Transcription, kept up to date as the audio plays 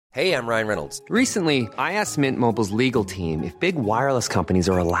Hey, I'm Ryan Reynolds. Recently, I asked Mint Mobile's legal team if big wireless companies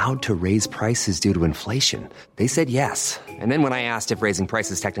are allowed to raise prices due to inflation. They said yes. And then when I asked if raising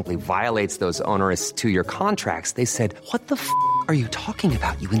prices technically violates those onerous two-year contracts, they said, "What the f*** are you talking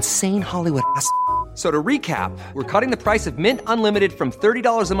about, you insane Hollywood ass?" So to recap, we're cutting the price of Mint Unlimited from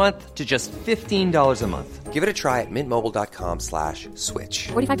 $30 a month to just $15 a month. Give it a try at mintmobile.com/switch.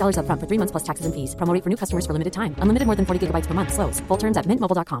 $45 up front for 3 months plus taxes and fees. Promo rate for new customers for limited time. Unlimited more than 40 gigabytes per month. Slows full terms at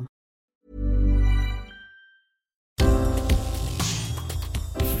mintmobile.com.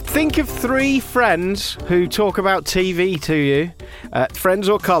 Think of 3 friends who talk about TV to you. Friends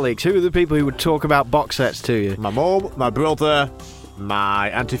or colleagues. Who are the people who would talk about box sets to you? My mum, my brother, my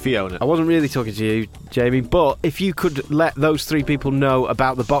Auntie Fiona. I wasn't really talking to you, Jamie, but if you could let those 3 people know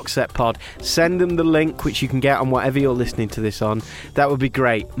about the Box Set Pod, send them the link, which you can get on whatever you're listening to this on. That would be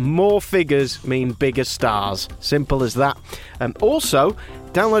great. More figures mean bigger stars. Simple as that. Also,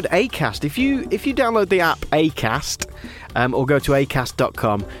 download Acast. If you download the app Acast, or go to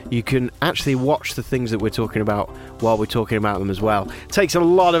acast.com, you can actually watch the things that we're talking about while we're talking about them as well. It takes a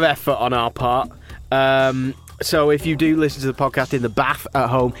lot of effort on our part. So if you do listen to the podcast in the bath at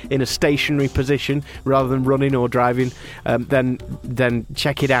home in a stationary position rather than running or driving, then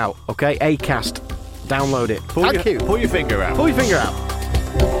check it out, okay? Acast. Download it. Pull your finger out. Pull your finger out.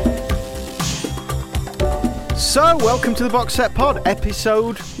 So, welcome to the Box Set Pod,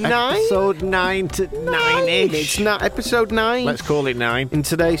 episode 9? Episode 9 to 9-ish. It's not episode 9. Let's call it 9. In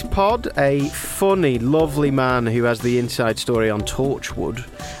today's pod, a funny, lovely man who has the inside story on Torchwood,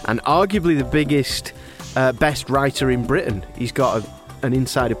 and arguably the biggest, best writer in Britain. He's got an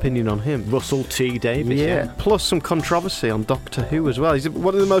inside opinion on him. Russell T. Davies. Yeah, plus some controversy on Doctor Who as well. He's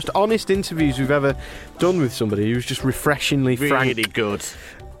one of the most honest interviews we've ever done with somebody. He was just refreshingly frank. Really good.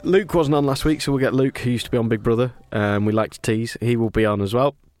 Luke wasn't on last week, so we'll get Luke, who used to be on Big Brother. We like to tease. He will be on as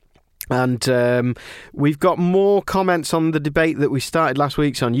well. And we've got more comments on the debate that we started last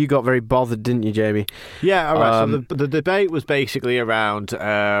week on. You got very bothered, didn't you, Jamie? Yeah, all right. So the debate was basically around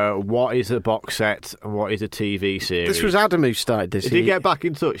what is a box set and what is a TV series. This was Adam who started this. Did he get back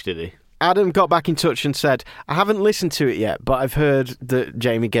in touch, did he? Adam got back in touch and said, I haven't listened to it yet, but I've heard that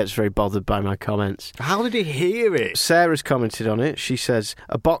Jamie gets very bothered by my comments. How did he hear it? Sarah's commented on it. She says,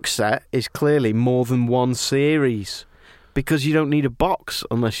 a box set is clearly more than one series. Because you don't need a box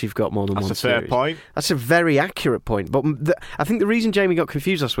unless you've got more than one series. That's a fair point. That's a very accurate point. But I think the reason Jamie got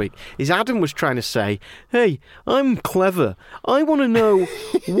confused last week is Adam was trying to say, hey, I'm clever. I want to know,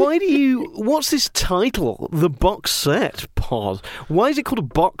 what's this title? The Box Set Pod. Why is it called a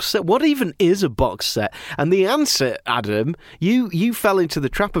box set? What even is a box set? And the answer, Adam, you fell into the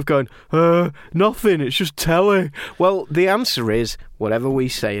trap of going, nothing, it's just telly. Well, the answer is, whatever we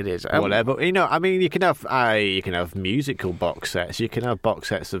say it is. Whatever. You know, I mean, you can have musical box sets. You can have box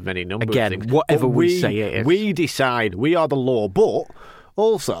sets of any number of things. Again, whatever we say it is. We decide. We are the law. But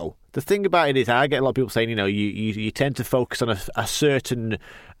also, the thing about it is, I get a lot of people saying, you know, you tend to focus on a certain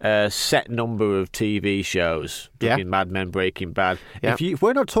set number of TV shows. Yeah. Mad Men, Breaking Bad. Yeah. If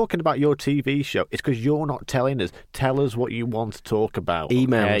we're not talking about your TV show, it's because you're not telling us. Tell us what you want to talk about.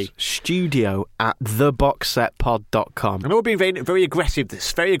 Emails. Okay? studio@theboxsetpod.com. I know we're being very, very aggressive.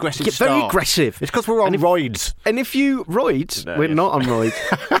 This very aggressive Get very aggressive. It's because we're on roids. And if you... Roids? We're not on roids.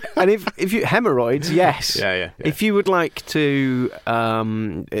 And if you... Hemorrhoids, yes. Yeah. If you would like to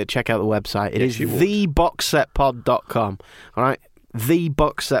check out the website, it is you would. theboxsetpod.com. All right?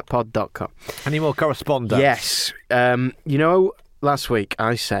 theboxsetpod.com. Any more correspondence? Yes. You know, last week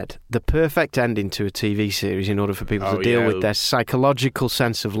I said the perfect ending to a TV series in order for people to deal with their psychological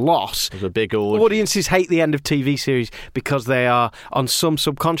sense of loss. There's a big order. Audiences hate the end of TV series because they are, on some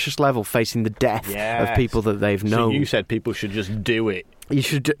subconscious level, facing the death of people that they've known. So you said people should just do it. You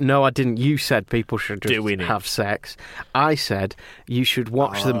should... No, I didn't. You said people should just have sex. I said you should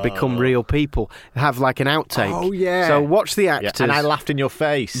watch them become real people. Have like an outtake. Oh, yeah. So watch the actors... Yeah, and I laughed in your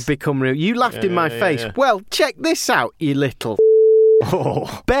face. Become real. You laughed in my face. Yeah. Well, check this out, you little...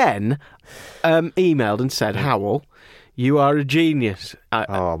 Ben emailed and said, Howell, you are a genius.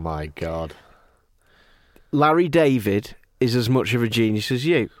 Oh, my God. Larry David is as much of a genius as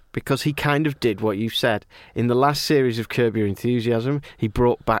you. Because he kind of did what you said. In the last series of Curb Your Enthusiasm, he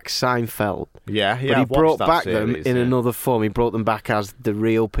brought back Seinfeld. Yeah. But he brought back series, them in another form. He brought them back as the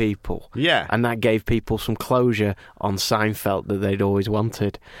real people. Yeah. And that gave people some closure on Seinfeld that they'd always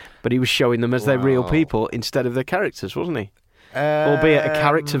wanted. But he was showing them as their real people instead of their characters, wasn't he? Albeit a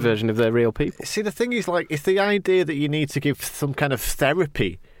character version of their real people. See, the thing is, like, it's the idea that you need to give some kind of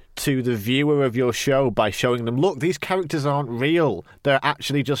therapy to the viewer of your show by showing them, look, these characters aren't real. They're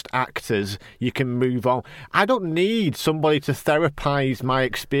actually just actors. You can move on. I don't need somebody to therapize my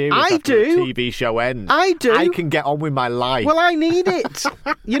experience after a TV show ends. I do. I can get on with my life. Well, I need it.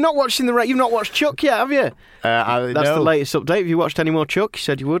 You're not watching you've not watched Chuck yet, have you? That's the latest update. Have you watched any more Chuck? You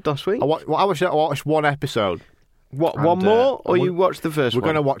said you would last week. I watched one episode. What, one more? Or you watched the first one? We're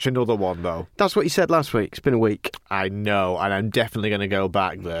going to watch another one, though. That's what you said last week. It's been a week. I know, and I'm definitely going to go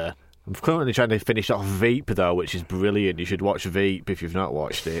back there. I'm currently trying to finish off Veep, though, which is brilliant. You should watch Veep if you've not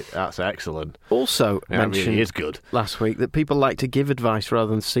watched it. That's excellent. Also mentioned it really is good. Last week that people like to give advice rather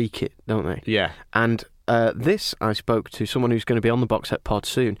than seek it, don't they? Yeah. And this, I spoke to someone who's going to be on the Box Set Pod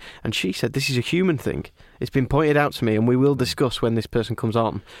soon, and she said this is a human thing. It's been pointed out to me, and we will discuss when this person comes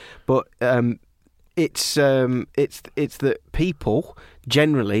on. But it's that people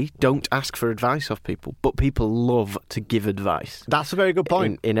generally don't ask for advice off people, but people love to give advice. That's a very good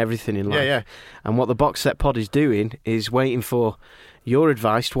point. In everything in life. Yeah. And what the Box Set Pod is doing is waiting for your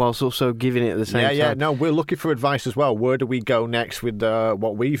advice whilst also giving it at the same time. Yeah. No, we're looking for advice as well. Where do we go next with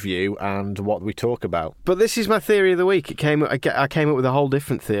what we view and what we talk about? But this is my theory of the week. I came up with a whole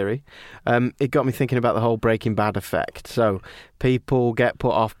different theory. It got me thinking about the whole Breaking Bad effect. So people get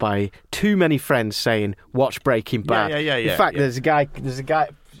put off by too many friends saying, watch Breaking Bad. Yeah. In fact, there's a guy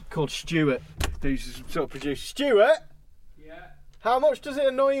called Stuart who's sort of produced. Stuart? Yeah? How much does it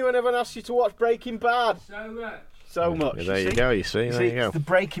annoy you when everyone asks you to watch Breaking Bad? So much. There you go, you see? There you go. It's the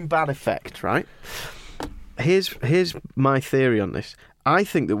Breaking Bad effect, right? Here's my theory on this. I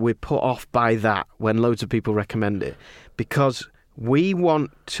think that we're put off by that when loads of people recommend it because we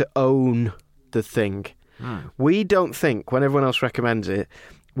want to own the thing. We don't think, when everyone else recommends it,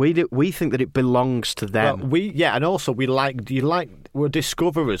 we think that it belongs to them. Well, and also we're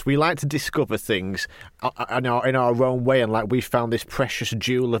discoverers. We like to discover things in our own way, and like we found this precious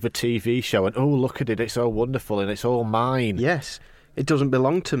jewel of a TV show, and oh, look at it, it's so wonderful, and it's all mine. Yes, it doesn't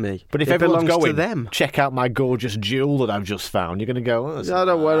belong to me. But if it everyone's belongs going, to them. Check out my gorgeous jewel that I've just found, you're going to go, I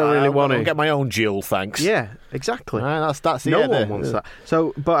don't really want to. I'll get my own jewel, thanks. Yeah, exactly. That's no one wants that.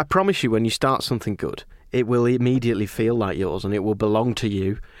 So, but I promise you, when you start something good, it will immediately feel like yours and it will belong to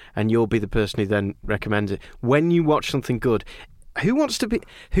you and you'll be the person who then recommends it. When you watch something good, who wants to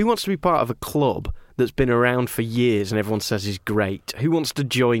be part of a club that's been around for years and everyone says is great? Who wants to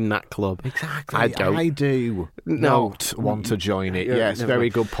join that club? Exactly. I don't. I do not want to join it. Yes, very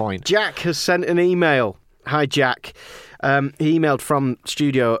good point. Jack has sent an email. Hi, Jack. He emailed from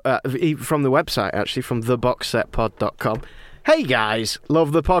from the website, actually, from theboxsetpod.com. Hey guys,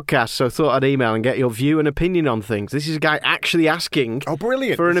 love the podcast, so thought I'd email and get your view and opinion on things. This is a guy actually asking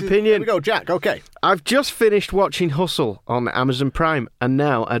brilliant. For an opinion. Here we go, Jack, okay. I've just finished watching Hustle on Amazon Prime, and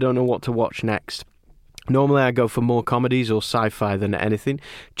now I don't know what to watch next. Normally I go for more comedies or sci-fi than anything.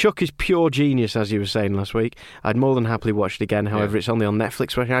 Chuck is pure genius, as you were saying last week. I'd more than happily watch it again, however it's only on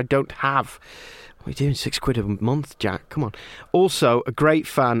Netflix, which I don't have. What are you doing, £6 a month, Jack? Come on. Also, a great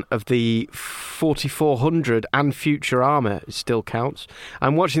fan of the 4400 and Futurama. It still counts.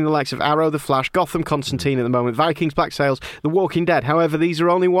 I'm watching the likes of Arrow, The Flash, Gotham, Constantine at the moment, Vikings, Black Sails, The Walking Dead. However, these are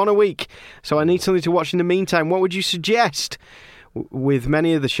only one a week, so I need something to watch in the meantime. What would you suggest? With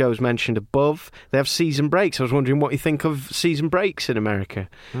many of the shows mentioned above, they have season breaks. I was wondering what you think of season breaks in America.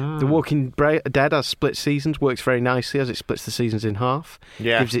 The Walking Dead has split seasons, works very nicely as it splits the seasons in half.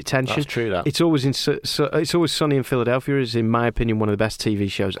 Yeah, gives it tension. That's true. That it's always Sunny in Philadelphia is, in my opinion, one of the best TV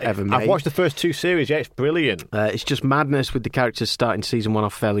shows ever made. I've watched the first 2 series. Yeah, it's brilliant. It's just madness with the characters starting season 1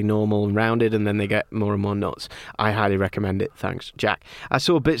 off fairly normal and rounded, and then they get more and more nuts. I highly recommend it. Thanks, Jack. I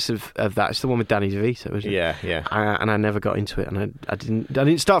saw bits of that. It's the one with Danny DeVito, isn't it? Yeah. And I never got into it, and I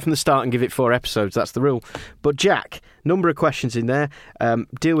didn't start from the start and give it 4 episodes. That's the rule. But Jack, number of questions in there.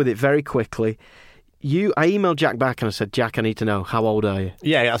 Deal with it very quickly. I emailed Jack back and I said, Jack, I need to know, how old are you?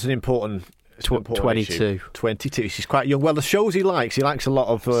 Yeah, that's an important. 22. Issue. 22. She's quite young. Well, the shows he likes a lot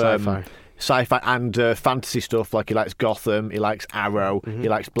of sci-fi and fantasy stuff. Like he likes Gotham, he likes Arrow, he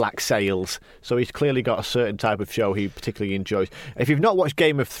likes Black Sails. So he's clearly got a certain type of show he particularly enjoys. If you've not watched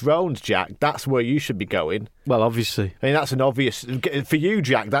Game of Thrones, Jack, that's where you should be going. Well, obviously. I mean, that's an obvious... For you,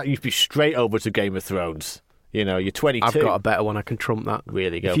 Jack, that you'd be straight over to Game of Thrones. You know, you're 22. I've got a better one. I can trump that.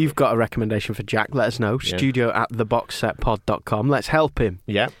 Really go. If you've got a recommendation for Jack, let us know. Yeah. studio@theboxsetpod.com. Let's help him.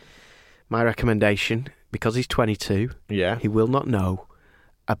 Yeah. My recommendation, because he's 22, he will not know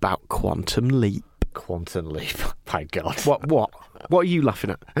about Quantum Leap. Quantum Leap. My God. What are you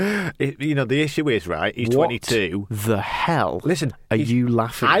laughing at? The issue is, right, he's 22. The hell Listen, are you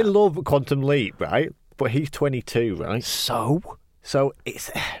laughing at? I love Quantum Leap, right? But he's 22, right? So it's...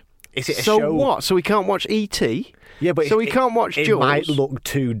 Is it a so show? what? So we can't watch E.T.? Yeah, but so we can't watch It Jaws? might look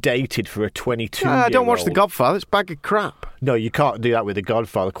too dated for a 22-year-old. I don't watch The Godfather. It's a bag of crap. No, you can't do that with The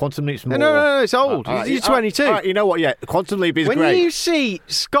Godfather. Quantum Leap's more... No, it's old. He's 22. All right, you know what? Yeah, Quantum Leap is great. When you see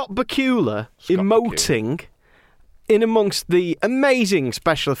Scott Bakula emoting in amongst the amazing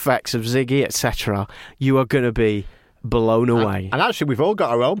special effects of Ziggy, etc., you are going to be blown away. And actually, we've all got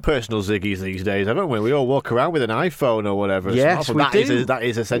our own personal Ziggies these days, haven't we? We all walk around with an iPhone or whatever. Yes, we do. That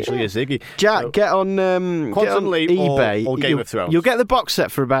is essentially a Ziggy. Jack, So, get on Quantum Leap eBay or Game of Thrones. You'll get the box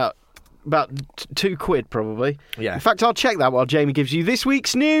set for about £2 probably. Yeah. In fact, I'll check that while Jamie gives you this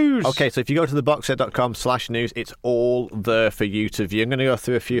week's news. Okay, so if you go to theboxset.com/news, it's all there for you to view. I'm going to go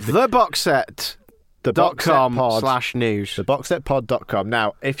through a few things. TheBoxset.com/news. Theboxsetpod.com.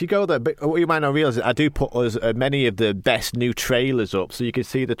 Now, if you go there, but what you might not realise is I do put many of the best new trailers up, so you can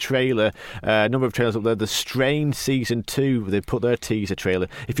see the trailer, number of trailers up there. The Strain Season 2, they put their teaser trailer.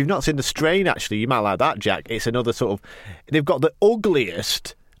 If you've not seen The Strain, actually, you might like that, Jack. It's another sort of... They've got the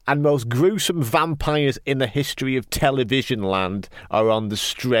ugliest and most gruesome vampires in the history of television land are on The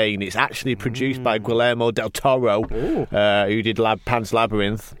Strain. It's actually produced by Guillermo del Toro, who did Pan's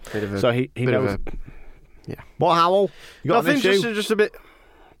Labyrinth. So he knows... Yeah. What, Howell? You got Nothing, an issue? just a bit...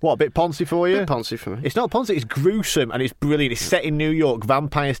 What, a bit poncy for you? A bit poncy for me. It's not poncy, it's gruesome and it's brilliant. It's set in New York.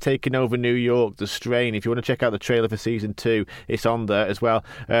 Vampires taking over New York. The Strain. If you want to check out the trailer for Season 2, it's on there as well.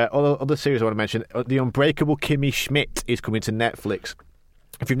 Other series I want to mention, The Unbreakable Kimmy Schmidt is coming to Netflix.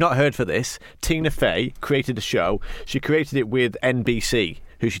 If you've not heard for this, Tina Fey created the show. She created it with NBC,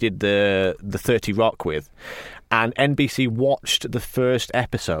 who she did the 30 Rock with. And NBC watched the first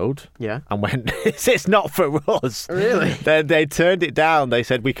episode and went, it's not for us. Really? Then they turned it down. They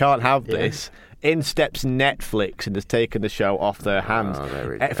said, we can't have this. In steps Netflix and has taken the show off their hands.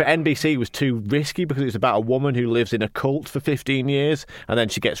 For NBC, it was too risky because it was about a woman who lives in a cult for 15 years and then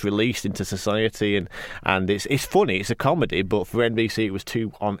she gets released into society. And it's funny, it's a comedy, but for NBC it was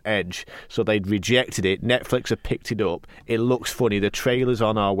too on edge. So they'd rejected it. Netflix have picked it up. It looks funny. The trailer's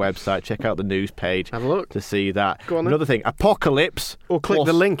on our website. Check out the news page. Have a look to see that. Go on, Another thing, Apocalypse. Or click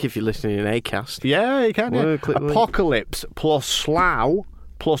the link if you're listening in Acast. Yeah, you can. Yeah. Apocalypse plus Slough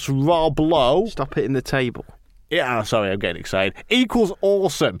plus Rob Lowe. Stop hitting the table. Yeah, sorry, I'm getting excited. Equals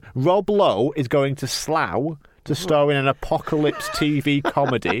awesome. Rob Lowe is going to Slough to star in an apocalypse TV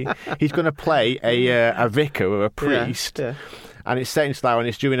comedy. He's going to play a vicar or a priest. Yeah. And it's set in Slough, and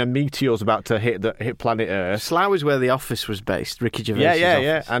it's during a meteor's about to hit planet Earth. Slough is where The Office was based, Ricky Gervais'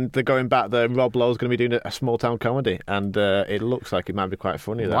 office. And they're going back there. Rob Lowe's going to be doing a small-town comedy, and it looks like it might be quite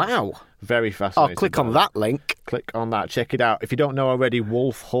funny. Wow. Very fascinating. I'll click on that link. Click on that. Check it out. If you don't know already,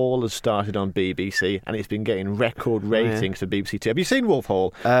 Wolf Hall has started on BBC, and it's been getting record ratings for BBC Two. Have you seen Wolf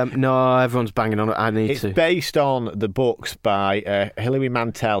Hall? No, everyone's banging on it. I need to. It's based on the books by Hilary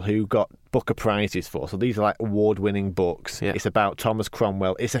Mantel, who got Booker Prizes for. So these are like award-winning books. Yeah. It's about Thomas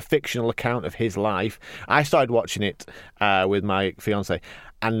Cromwell. It's a fictional account of his life. I started watching it with my fiancée,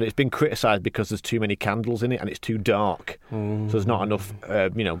 and it's been criticised because there's too many candles in it and it's too dark. So there's not enough,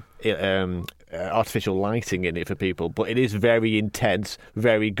 artificial lighting in it for people. But it is very intense,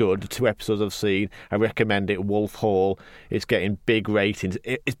 very good. 2 episodes I've seen. I recommend it. Wolf Hall. It's getting big ratings.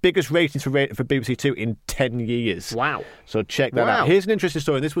 It's biggest ratings for BBC Two in 10 years. Wow. So check that out. Here's an interesting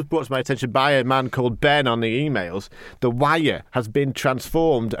story. This was brought to my attention by a man called Ben on the emails. The Wire has been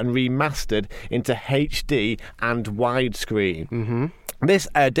transformed and remastered into HD and widescreen. Mm-hmm. This,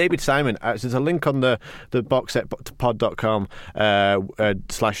 David Simon, there's a link on the boxsetpod.com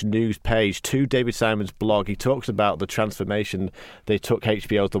 /news page to David Simon's blog. He talks about the transformation they took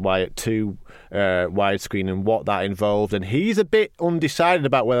HBO's The Wire to widescreen and what that involved. And he's a bit undecided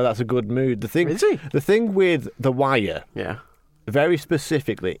about whether that's a good move. Is he? The thing with The Wire, very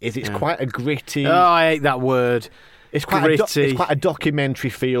specifically, is it's quite a gritty... Oh, I hate that word. It's quite it's quite a documentary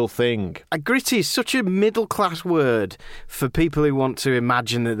feel thing. Gritty is such a middle-class word for people who want to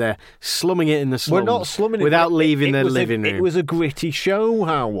imagine that they're slumming it in the slums. We're not slumming it without leaving their living room. It was a gritty show,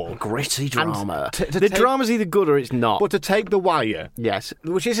 Howell. Gritty drama. The drama's either good or it's not. But to take The Wire, yes,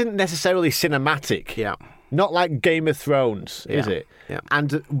 which isn't necessarily cinematic, not like Game of Thrones, is it? Yeah.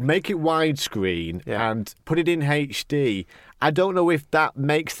 And make it widescreen and put it in HD. I don't know if that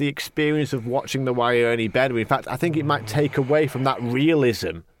makes the experience of watching The Wire any better. In fact, I think it might take away from that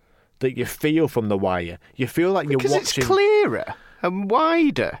realism that you feel from The Wire. You feel like you're watching... Because it's clearer and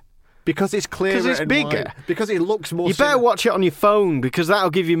wider. Because it's clearer and it's bigger. Wide. Because it looks more... You better watch it on your phone because that'll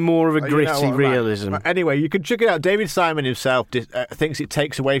give you more of a gritty realism. Right. Anyway, you can check it out. David Simon himself thinks it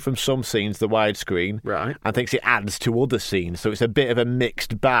takes away from some scenes, the widescreen, and thinks it adds to other scenes. So it's a bit of a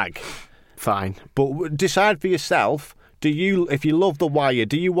mixed bag. Fine. But decide for yourself... if you love The Wire,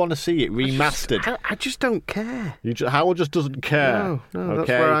 do you want to see it remastered? I just don't care. Howell just doesn't care. No, okay. That's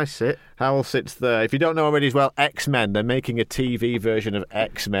where I sit. Howell sits there. If you don't know already as well, X-Men. They're making a TV version of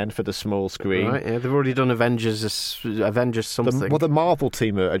X-Men for the small screen. Right, yeah, they've already done Avengers something. The Marvel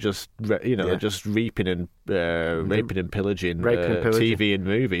team are just, they're just raping and pillaging TV and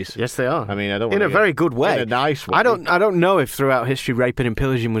movies. Yes, they are. I mean, I don't in a very good way. In a nice way. I don't know if throughout history raping and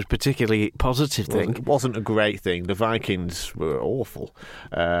pillaging was particularly a positive thing. It wasn't a great thing. The Vikings were awful.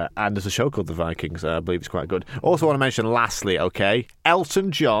 And there's a show called The Vikings. I believe it's quite good. Also want to mention, lastly,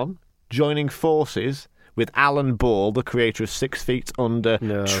 Elton John joining forces with Alan Ball, the creator of 6 Feet Under,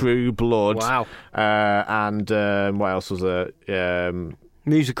 True Blood. Wow. And what else was there?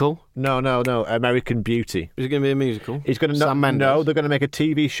 Musical? No. American Beauty. Is it going to be a musical? It's going to Sam Mendes? No, they're going to make a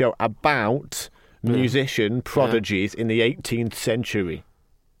TV show about musician prodigies in the 18th century.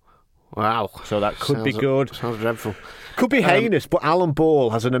 Wow. So that could be good. Sounds dreadful. Could be heinous, but Alan Ball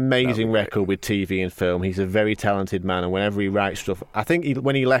has an amazing record with TV and film. He's a very talented man, and whenever he writes stuff, I think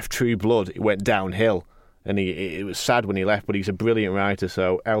when he left True Blood, it went downhill. And it was sad when he left, but he's a brilliant writer.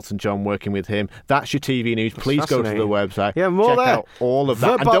 So Elton John working with him. That's your TV news. Please go to the website. Yeah, more check there. out all of that.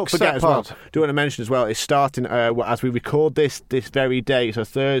 The and don't forget as well. Pod. Do want to mention as well. It's starting as we record this very day. So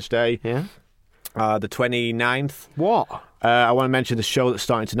Thursday. Yeah. The 29th. What? I want to mention the show that's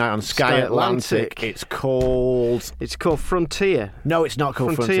starting tonight on Sky Atlantic. It's called Frontier. No, it's not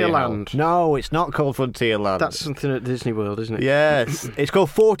called Frontierland. No, it's not called Frontierland. That's something at Disney World, isn't it? Yes. It's called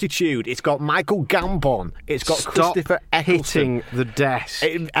Fortitude. It's got Michael Gambon. It's got Christopher Eccleston. Hitting the desk.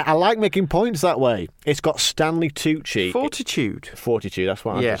 I like making points that way. It's got Stanley Tucci. Fortitude, that's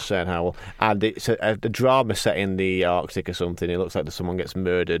what I just said, Howell. And it's a drama set in the Arctic or something. It looks like someone gets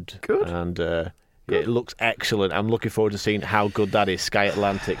murdered. Good. And it looks excellent. I'm looking forward to seeing how good that is, Sky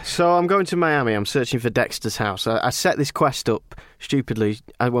Atlantic. So I'm going to Miami. I'm searching for Dexter's house. I set this quest up stupidly.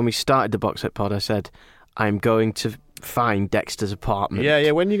 When we started the Box Set Pod, I said, I'm going to find Dexter's apartment.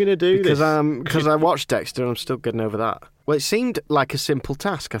 Yeah. When are you going to do this? Because I watched Dexter and I'm still getting over that. Well, it seemed like a simple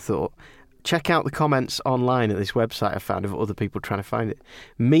task, I thought. Check out the comments online at this website I found of other people trying to find it.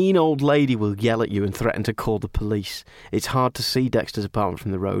 Mean old lady will yell at you and threaten to call the police. It's hard to see Dexter's apartment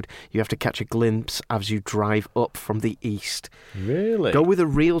from the road. You have to catch a glimpse as you drive up from the east. Really? Go with a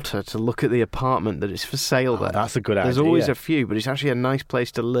realtor to look at the apartment that is for sale there. That's a good idea. There's always a few, but it's actually a nice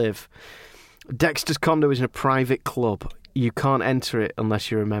place to live. Dexter's condo is in a private club. You can't enter it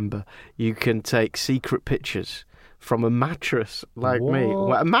unless you're a member. You can take secret pictures from a mattress, like me.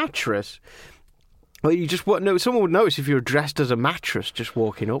 What, a mattress? Well, someone would notice if you were dressed as a mattress just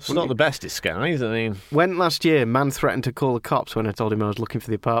walking up. It's not the best disguise, I mean. When last year, man threatened to call the cops when I told him I was looking for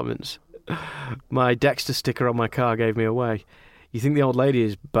the apartments. My Dexter sticker on my car gave me away. You think the old lady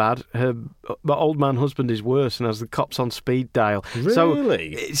is bad? My old man husband is worse and has the cops on speed dial. Really? So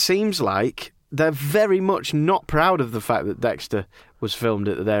it seems like they're very much not proud of the fact that Dexter was filmed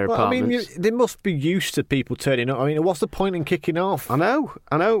at their apartments. I mean, they must be used to people turning up. I mean, what's the point in kicking off? I know.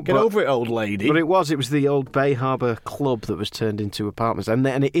 Get over it, old lady. But it was the old Bay Harbour club that was turned into apartments. And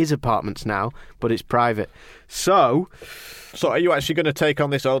it is apartments now, but it's private. So are you actually going to take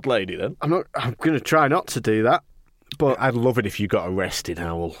on this old lady, then? I'm going to try not to do that. But I'd love it if you got arrested,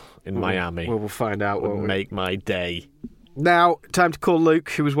 Howell, in Miami. Well, we'll find out, won't we? Make my day. Now, time to call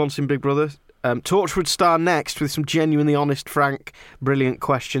Luke, who was once in Big Brother. Torchwood star next with some genuinely honest, frank, brilliant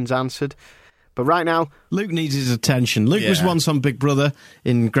questions answered. But right now, Luke needs his attention. Luke was once on Big Brother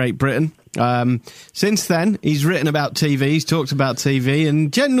in Great Britain. Since then, he's written about TV, he's talked about TV,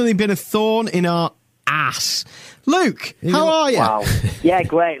 and generally been a thorn in our ass. Luke, how are you? Wow. Yeah,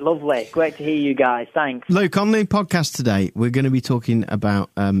 great, lovely. Great to hear you guys. Thanks. Luke, on the podcast today, we're going to be talking about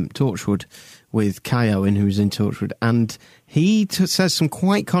Torchwood with Kai Owen, who's in Torchwood, and he says some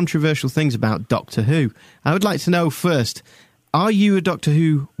quite controversial things about Doctor Who. I would like to know first, are you a Doctor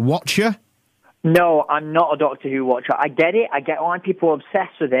Who watcher? No, I'm not a Doctor Who watcher. I get it. I get why people are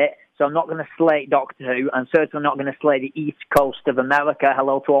obsessed with it, so I'm not going to slate Doctor Who. I'm certainly not going to slate the East Coast of America.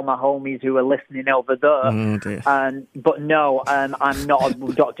 Hello to all my homies who are listening over there. Oh, dear. But no, I'm not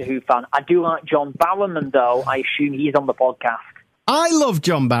a Doctor Who fan. I do like John Barrowman, though. I assume he's on the podcast. I love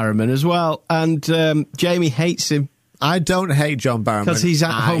John Barrowman as well, and Jamie hates him. I don't hate John Barrowman. Because he's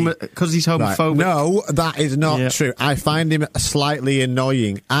homophobic. Right. No, that is not true. I find him slightly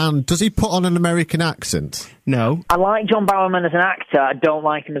annoying. And does he put on an American accent? No. I like John Barrowman as an actor. I don't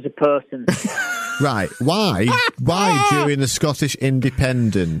like him as a person. Right. Why? Why during the Scottish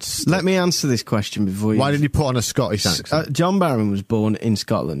independence? Let me answer this question before you... Why did he put on a Scottish accent? John Barrowman was born in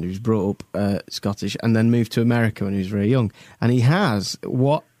Scotland. He was brought up Scottish and then moved to America when he was very young. And he has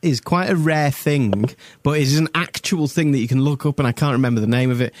what is quite a rare thing, but it is an actual thing that you can look up, and I can't remember the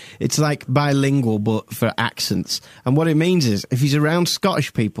name of it. It's like bilingual, but for accents. And what it means is, if he's around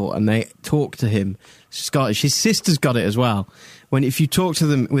Scottish people and they talk to him Scottish, his sister's got it as well. If you talk to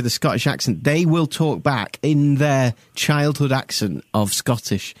them with a Scottish accent, they will talk back in their childhood accent of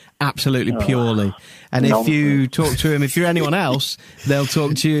Scottish, absolutely purely. And if you talk to him, if you're anyone else, they'll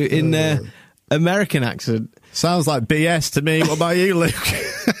talk to you in their American accent. Sounds like BS to me. What about you, Luke?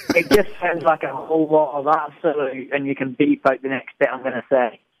 It just sounds like a whole lot of absolute, and you can beep out the next bit I'm going to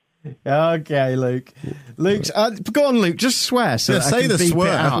say. Okay, Luke. Go on, Luke. Just swear. So that say I can the beep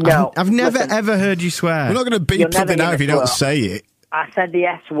swear. It out. No, I've never ever heard you swear. We're not going to beep something out if you don't say it. I said the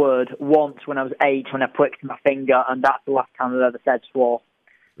S word once when I was 8 when I pricked my finger, and that's the last time I've ever said swore.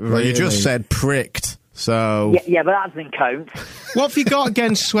 Well, you just said pricked, so... Yeah, but that doesn't count. What have you got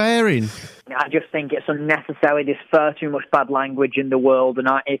against swearing? I just think it's unnecessary. There's far too much bad language in the world, and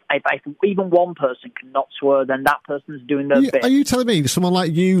if even one person cannot swear, then that person's doing their bit. Are you telling me someone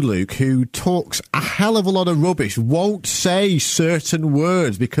like you, Luke, who talks a hell of a lot of rubbish, won't say certain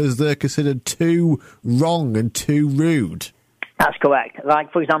words because they're considered too wrong and too rude? That's correct.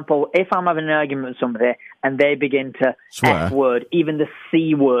 Like, for example, if I'm having an argument with somebody and they begin to swear. F word, even the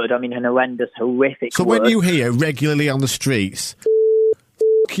C word, I mean, an horrendous, horrific So word. when you hear regularly on the streets,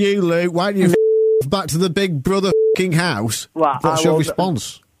 F you, Luke, why don't you back to the big brother f***ing house? Well, what's your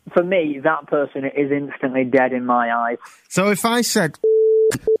response? For me, that person is instantly dead in my eyes. So if I said...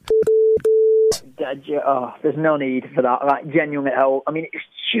 there's no need for that. Like, genuinely, I mean, it's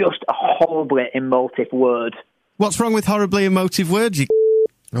just a horribly emotive word. What's wrong with horribly emotive words? See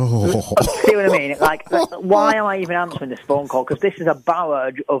what I mean? Like, why am I even answering this phone call? Because this is a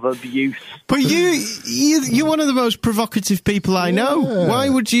barrage of abuse. But you're one of the most provocative people I know. Yeah. Why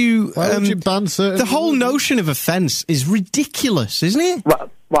would you ban certain... The whole notion of offence is ridiculous, isn't it?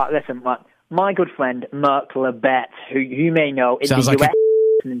 Well, listen, my good friend Mark Lebet, who you may know in Sounds the like US,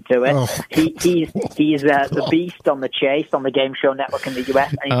 listening to it. He's the beast on the chase on the game show network in the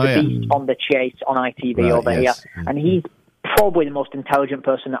US, and he's the beast on the chase on ITV over here. And he's probably the most intelligent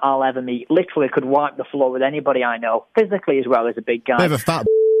person that I'll ever meet. Literally could wipe the floor with anybody I know, physically as well as a big guy. Bit of a fat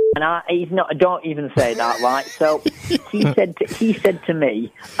and he's not. Don't even say that, right? So he said to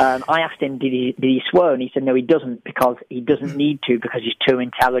me, I asked him, did he swear? And he said, no, he doesn't, because he doesn't need to, because he's too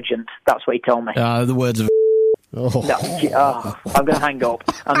intelligent. That's what he told me. The words of... No, I'm going to hang up.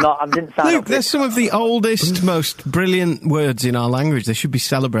 I didn't sign Luke, up. they're some of the oldest, most brilliant words in our language. They should be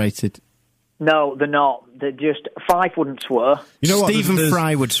celebrated. No, they're not. They're just... Fife wouldn't swear. You know what? Stephen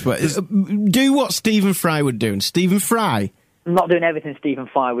Fry would swear. Do what Stephen Fry would do. And Stephen Fry... I'm not doing everything Stephen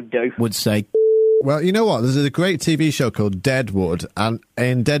Fry would do. Would say... Well, you know what? There's a great TV show called Deadwood, and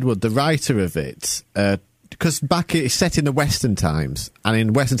in Deadwood, the writer of it... because it's set in the Western times, and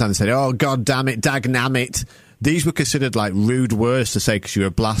in Western times they said, oh, god damn it, dagnam. These were considered like rude words to say because you were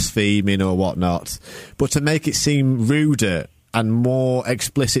blaspheming or whatnot. But to make it seem ruder and more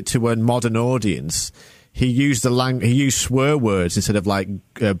explicit to a modern audience, he used swear words instead of like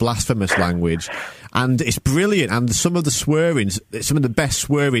blasphemous language. And it's brilliant. And some of the best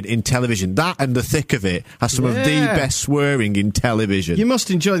swearing in television, that and The Thick of It, has some of the best swearing in television. You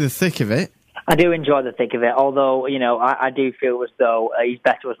must enjoy The Thick of It. I do enjoy The Thick of It, although, I do feel as though he's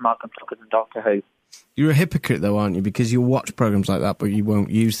better as Malcolm Tucker than Doctor Who. You're a hypocrite, though, aren't you? Because you'll watch programmes like that, but you won't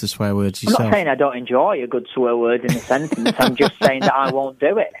use the swear words yourself. I'm not saying I don't enjoy a good swear word in a sentence. I'm just saying that I won't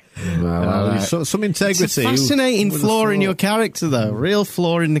do it. Some integrity. It's a fascinating flaw in your character, though. Real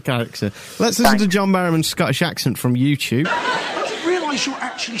flaw in the character. Let's listen to John Barrowman's Scottish accent from YouTube. I didn't realise you were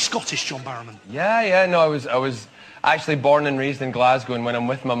actually Scottish, John Barrowman. Yeah, no, I was actually born and raised in Glasgow, and when I'm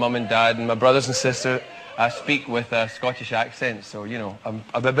with my mum and dad and my brothers and sister, I speak with a Scottish accent, so, I'm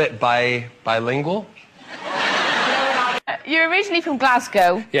a bit bilingual. You're originally from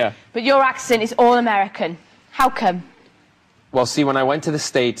Glasgow. Yeah. But your accent is all American. How come? Well, see, when I went to the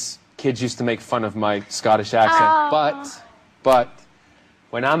States, kids used to make fun of my Scottish accent. But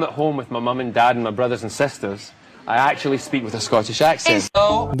when I'm at home with my mum and dad and my brothers and sisters, I actually speak with a Scottish accent.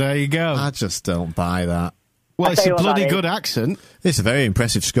 There you go. I just don't buy that. Well, it's a bloody good accent. It's a very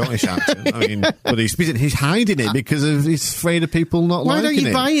impressive Scottish accent. I mean, but he's hiding it because he's afraid of people not liking it. Why don't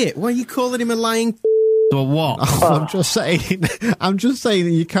you buy it? Why are you calling him a lying or what? I'm just saying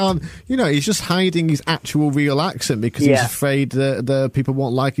that you can't... he's just hiding his actual real accent because he's afraid that the people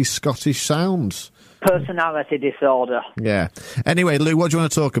won't like his Scottish sounds. personality disorder. Yeah. Anyway, Lou, what do you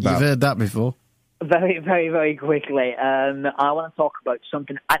want to talk about? You've heard that before. Very, very, very quickly. I want to talk about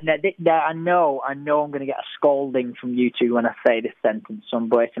something. I know I'm going to get a scolding from you two when I say this sentence, so I'm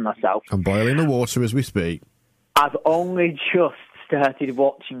bracing myself. I'm boiling the water as we speak. I've only just started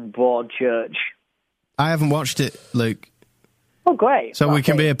watching Broadchurch. I haven't watched it, Luke. Oh, great. So we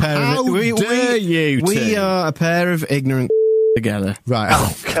can be a pair of... How dare you We two? are a pair of ignorant together. Right.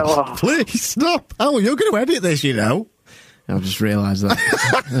 Oh, please stop. Oh, you're going to edit this, you know. I've just realised that.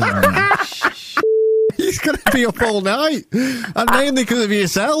 He's going to be up all night. And mainly because of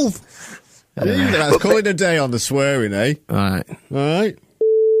yourself. That's calling a day on the swearing, eh? All right.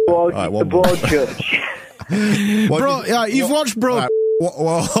 Broadchurch. You've watched Broad...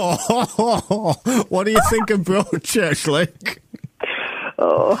 What do you think of Broadchurch, Luke?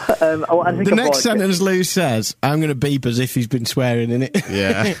 The next sentence Lou says, I'm going to beep as if he's been swearing in it.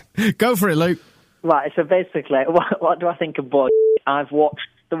 Yeah. Go for it, Luke. Right, so basically, what do I think of Broadchurch? I've watched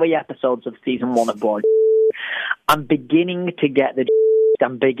 3 episodes of season 1 of Broadchurch. I'm beginning to get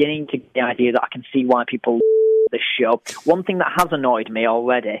I'm beginning to get the idea that I can see why people love this show. One thing that has annoyed me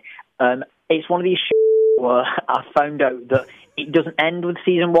already, it's one of these shows where I found out that it doesn't end with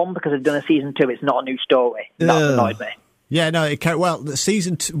season 1 because they've done a season 2. It's not a new story. That's annoyed me. Yeah, no, it can, well,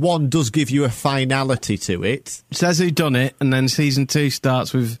 season 1 does give you a finality to it. It says who done it, and then season 2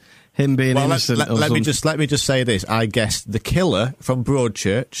 starts with him being innocent. Let me just say this. I guessed the killer from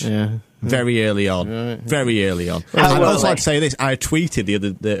Broadchurch very early on. Right. Very early on. And also I'd say this. I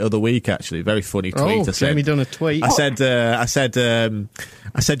tweeted the other week, actually. Very funny tweet. I said, Jamie done a tweet. I said, the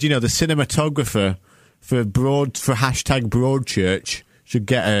cinematographer for hashtag Broadchurch should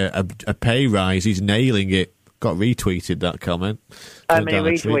get a pay rise. He's nailing it. Got retweeted that comment. How many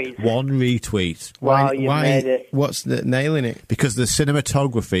retweets? 1 retweet. Wow, you made it. What's the nailing it? Because the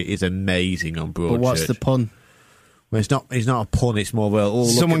cinematography is amazing on Broadchurch. But what's the pun? Well, it's not a pun, it's more of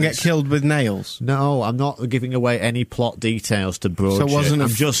someone get killed with nails? No, I'm not giving away any plot details to Broadchurch. I'm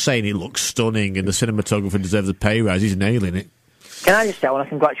just saying it looks stunning and the cinematographer deserves a pay rise. He's nailing it. Can I just say, I want to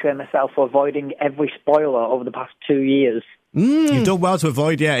congratulate myself for avoiding every spoiler over the past 2 years. You've done well to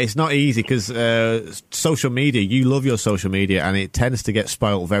avoid, it's not easy because social media, you love your social media and it tends to get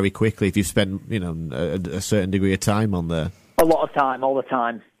spoiled very quickly if you've spent, a certain degree of time on there. A lot of time, all the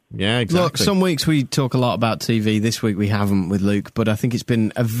time. Yeah, exactly. Look, some weeks we talk a lot about TV. This week we haven't with Luke, but I think it's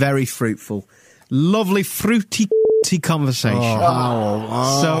been a very fruitful, lovely, fruity conversation.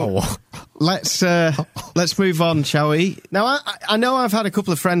 So let's move on, shall we? Now, I know I've had a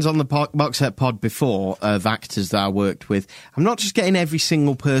couple of friends on the Box Set Pod before, of actors that I worked with. I'm not just getting every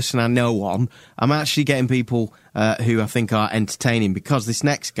single person I know on. I'm actually getting people who I think are entertaining, because this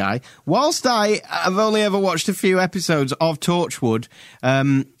next guy, whilst I've only ever watched a few episodes of Torchwood,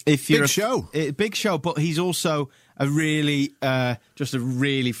 big show, but he's also a really, just a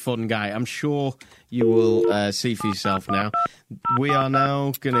really fun guy. I'm sure you will see for yourself now. We are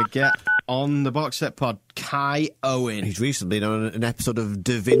now going to get on the Box Set Pod, Kai Owen. He's recently been on an episode of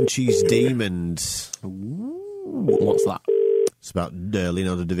Da Vinci's Demons. Ooh, what's that? It's about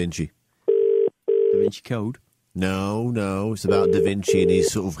Leonardo da Vinci. Da Vinci Code? No, it's about Da Vinci and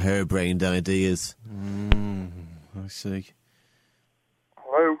his sort of harebrained ideas. I see.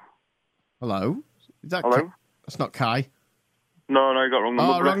 Hello? Is that Hello? That's not Kai. No, you got wrong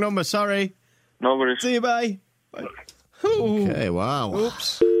number. Oh, wrong number, sorry. No worries. See you, bye. Okay, wow.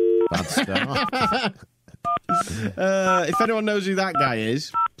 Oops. Bad start. If anyone knows who that guy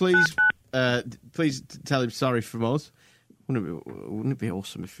is, please tell him sorry from us. Wouldn't it be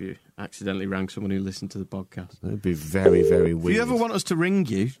awesome if you accidentally rang someone who listened to the podcast? It'd be very, very weird. If you ever want us to ring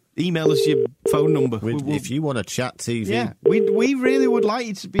you, email us your phone number. If you want to chat TV. Yeah, we really would like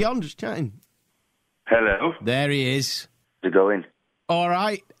you to be on, just chatting. Hello. There he is. How's it going? All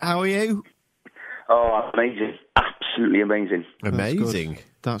right, how are you? Oh, amazing. Absolutely amazing. Amazing.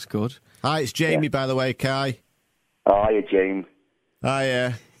 That's good. Hi, it's Jamie, by the way, Kai. Oh, hiya, James.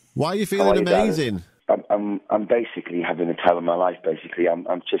 Hiya. Why are you feeling amazing? I'm basically having a time of my life. Basically, I'm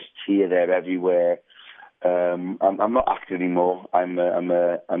just here, there, everywhere. I'm not acting anymore. I'm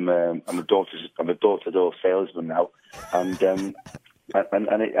a door-to-door salesman now, and I'm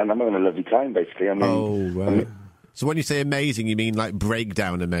having a lovely time. Basically, right. So when you say amazing, you mean like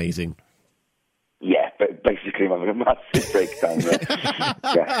breakdown amazing? Yeah, but basically, I'm having a massive breakdown.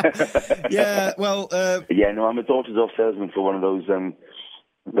 Yeah. Yeah. Well. No, I'm a door-to-door salesman for one of those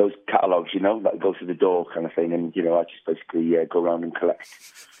catalogues, that go through the door kind of thing, and I just basically go around and collect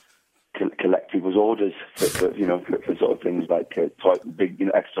people's orders for sort of things like big,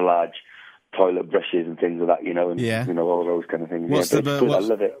 extra large toilet brushes and things like that, and all those kind of things. I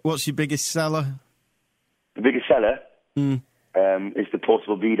love it. What's your biggest seller? The biggest seller is the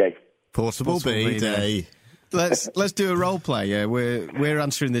portable bidet. Portable bidet. Let's do a role play. Yeah, we're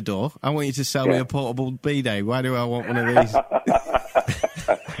answering the door. I want you to sell me a portable bidet. Why do I want one of these?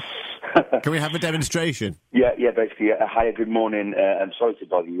 Can we have a demonstration? Yeah. Basically, hi, good morning. I'm sorry to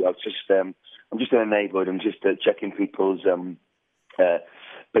bother you. I'm just in a neighbourhood. I'm just checking people's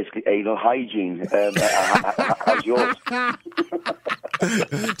basically anal hygiene. How's yours?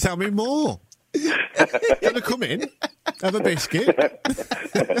 Tell me more. Gonna come in, have a biscuit,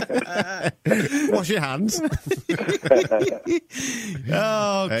 wash your hands.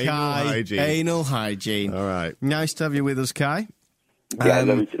 Anal hygiene. All right. Nice to have you with us, Kai. Yeah,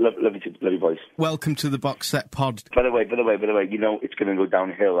 love you, boys. Welcome to the Box Set Pod. By the way, you know it's going to go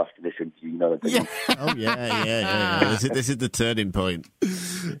downhill after this interview. You know that. Yeah. Oh yeah. This is the turning point.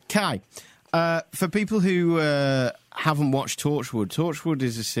 Kai, for people who haven't watched Torchwood, Torchwood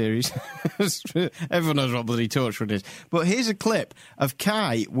is a series. Everyone knows what bloody Torchwood is. But here's a clip of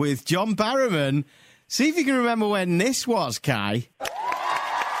Kai with John Barrowman. See if you can remember when this was, Kai.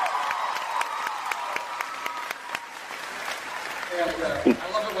 I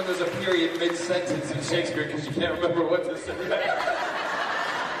love it when there's a period mid-sentence in Shakespeare because you can't remember what to say.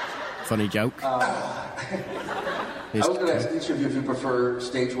 Funny joke. I was going to ask each of you if you prefer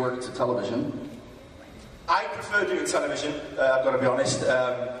stage work to television. I prefer doing television, I've got to be honest.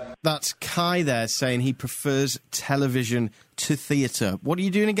 That's Kai there saying he prefers television to theatre. What are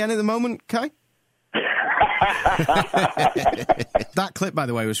you doing again at the moment, Kai? That clip, by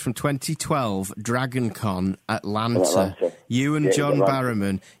the way, was from 2012 DragonCon Atlanta. You and John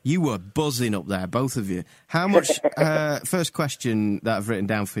Barrowman, you were buzzing up there, both of you. How much, first question that I've written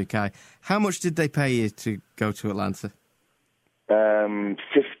down for you, Kai, how much did they pay you to go to Atlanta?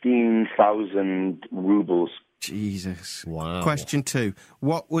 15,000 rubles. Jesus. Wow. Question 2,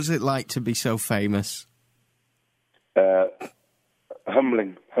 what was it like to be so famous?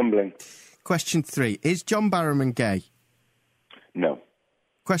 Humbling. Question 3, is John Barrowman gay? No.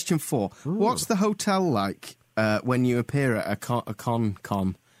 Question 4, what's the hotel like when you appear at a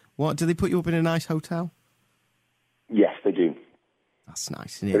con? What, do they put you up in a nice hotel? Yes, they do. That's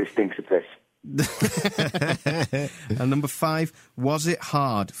nice, isn't it? But it stinks of piss. And number 5, was it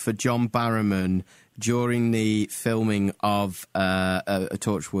hard for John Barrowman during the filming of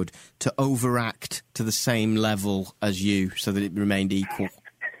Torchwood to overact to the same level as you so that it remained equal?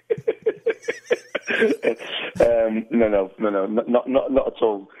 No, not at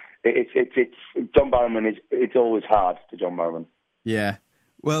all. It's John Barrowman. It's always hard to John Barrowman. Yeah.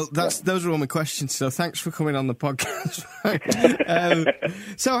 Well, those are all my questions. So thanks for coming on the podcast.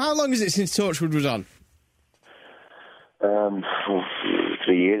 So how long is it since Torchwood was on?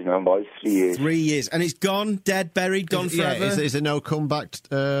 3 years now, boys. 3 years. 3 years, and it's gone, dead, buried, gone forever. Is there no comeback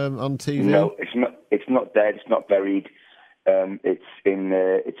on TV? No, it's not. It's not dead. It's not buried. It's in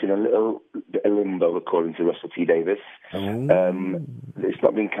a little limbo, according to Russell T Davies. It's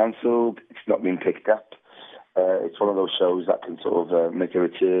not been cancelled. It's not been picked up. It's one of those shows that can sort of make a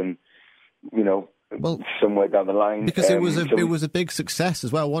return, somewhere down the line. Because it was a big success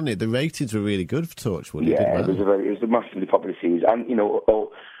as well, wasn't it? The ratings were really good for Torchwood. Yeah, it was a massively popular series, and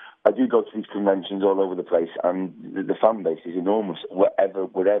I do go to these conventions all over the place, and the fan base is enormous. Wherever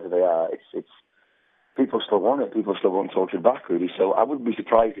they are, it's people still want it. People still want Torchwood back, really. So I wouldn't be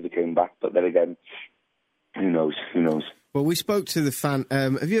surprised if it came back. But then again, who knows? Well, we spoke to the fan.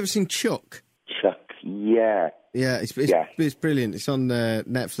 Have you ever seen Chuck? Chuck, yeah. Yeah, it's brilliant. It's on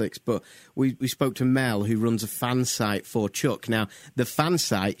Netflix. But we spoke to Mel, who runs a fan site for Chuck. Now, the fan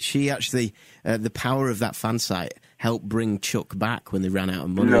site, she actually, the power of that fan site helped bring Chuck back when they ran out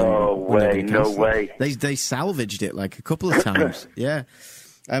of money. No way. They salvaged it like a couple of times. Yeah.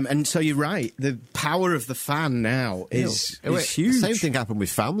 And so you're right. The power of the fan now is huge. The same thing happened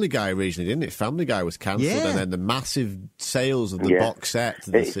with Family Guy originally, didn't it? Family Guy was cancelled, and then the massive sales of the box set.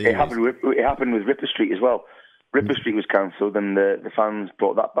 It happened with Ripper Street as well. Ripper Street was cancelled, and the fans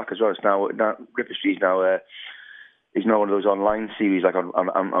brought that back as well. It's now Ripper Street is now one of those online series like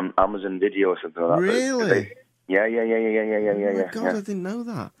on Amazon Video or something like that. Really? Yeah. Oh my God, I didn't know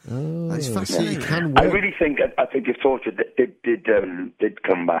that. Oh, that's fascinating. I really think if Torchwood did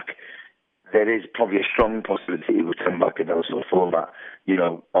come back, there is probably a strong possibility it would come back in those sort of format,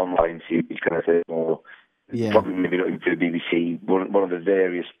 online series kind of thing, or probably maybe not even for the BBC, one of the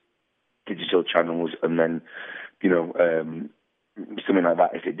various digital channels, and then something like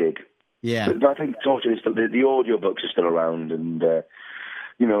that if it did. Yeah, but I think Torchwood is still the audio books are still around, and the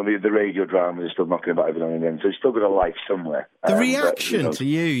radio dramas are still knocking about every now and again, so it's still got a life somewhere. The reaction to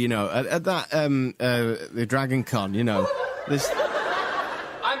you, at that the Dragon Con, there's.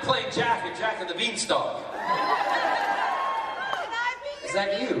 I'm playing Jack and the Beanstalk. Is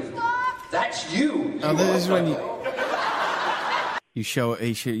that you? That's you. Oh, this is when you show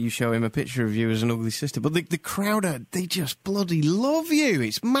him a picture of you as an ugly sister. But the crowd, they just bloody love you.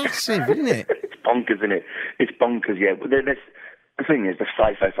 It's massive, isn't it? It's bonkers, isn't it? It's bonkers, yeah. But the thing is, the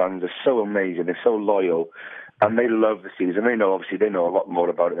sci-fi fans are so amazing. They're so loyal, and they love the series. And they know a lot more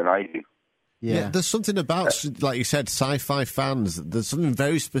about it than I do. Yeah, there's something about, like you said, sci-fi fans. There's something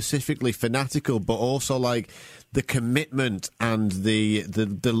very specifically fanatical, but also like the commitment and the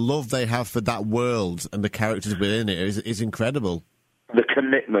love they have for that world and the characters within it is incredible. The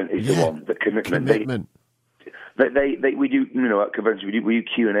commitment is the one. The commitment. We do, at conventions, we do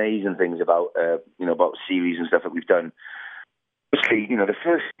Q&As and things about, about series and stuff that we've done. Obviously, the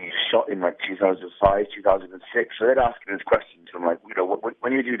first series shot in like 2005, 2006, so they're asking us questions from like,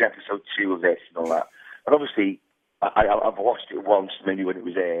 when you do episode 2 of this and all that. And obviously, I've watched it once, maybe when it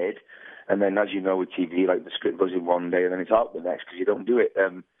was aired, and then as you know with TV, like the script goes in one day and then it's out the next because you don't do it.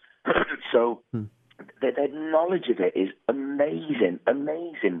 So their knowledge of it is amazing.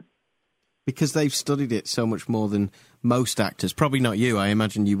 Because they've studied it so much more than most actors. Probably not you. I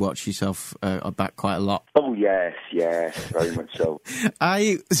imagine you watch yourself back quite a lot. Oh, yes, very much so.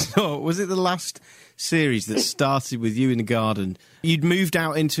 So, was it the last series that started with you in the garden? You'd moved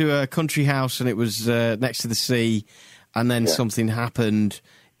out into a country house and it was next to the sea, and then something happened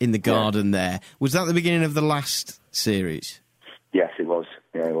in the garden there. Was that the beginning of the last series? Yes, it was.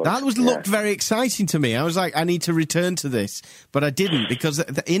 Yeah, it was. That looked very exciting to me. I was like, I need to return to this. But I didn't, because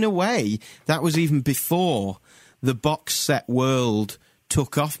in a way, that was even before the box set world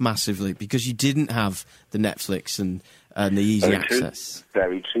took off massively, because you didn't have the Netflix and the easy access.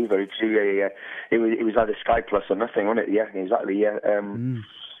 Very true. Yeah. It was either Sky Plus or nothing, wasn't it? Yeah, exactly, yeah.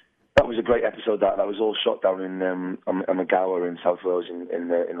 That was a great episode. That was all shot down in Amagawa in South Wales in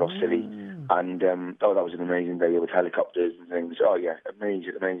Ross City, and that was an amazing day with helicopters and things. Oh yeah,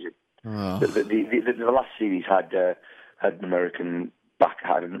 amazing. Oh. The last series had American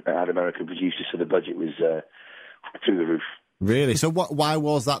producers, so the budget was through the roof. Really? So why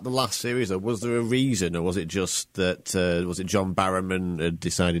was that the last series? Or was there a reason, or was it just that was it John Barrowman had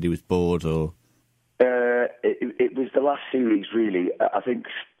decided he was bored, or? It was the last series, really. I think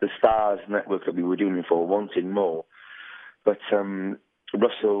the Stars network that we were doing it for wanted more. But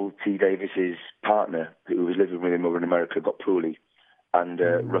Russell T. Davis's partner, who was living with him over in America, got poorly. And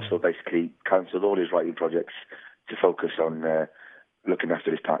Russell basically cancelled all his writing projects to focus on looking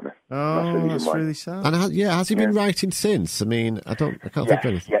after his partner. Oh, that's really sad. And has he been writing since? I mean, I can't think of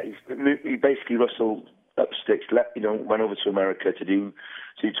anything. Yeah, he basically, Russell went over to America to do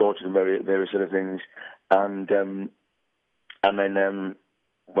Torchwood and various other things. And then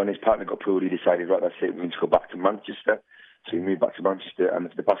when his partner got poorly, he decided, right, that's it, we need to go back to Manchester. So he moved back to Manchester, and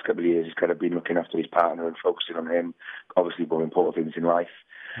for the past couple of years, he's kind of been looking after his partner and focusing on him, obviously more important things in life.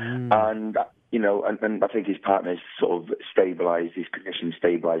 And, and I think his partner's sort of stabilised, his condition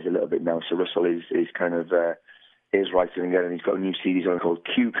stabilised a little bit now. So Russell is kind of is writing again, and he's got a new series on called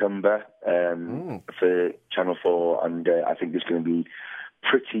Cucumber for Channel 4, and I think there's going to be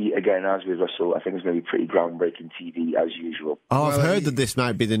pretty, again, as with Russell, I think it's going to be pretty groundbreaking TV as usual. Oh, I've heard that this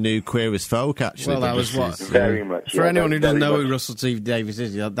might be the new Queer as Folk, actually. Well, that was what? Very much. For anyone who doesn't know who Russell T. Davies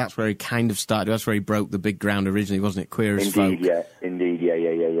is, that's where he kind of started. That's where he broke the big ground originally, wasn't it? Queer as Folk. Indeed,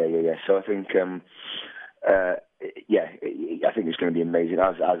 yeah. So I think, I think it's going to be amazing,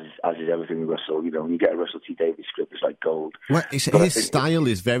 as is everything with Russell. You get a Russell T. Davies script, it's like gold. Well, his style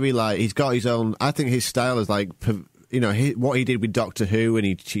is very, like, he's got his own, I think his style is like, what he did with Doctor Who, and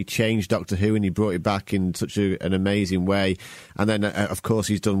he changed Doctor Who and he brought it back in such an amazing way. And then, of course,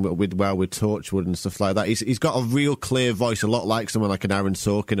 he's done with Torchwood and stuff like that. He's got a real clear voice, a lot like someone like an Aaron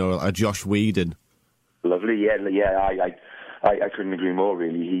Sorkin or a Josh Whedon. Lovely, yeah. I couldn't agree more,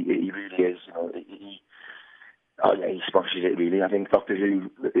 really. He really is, he smashes it, really. I think Doctor Who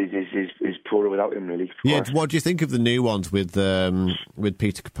is poorer without him, really. Yeah, what do you think of the new ones with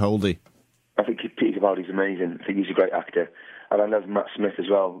Peter Capaldi? I think Peter Capaldi's amazing. I think he's a great actor. And I love Matt Smith as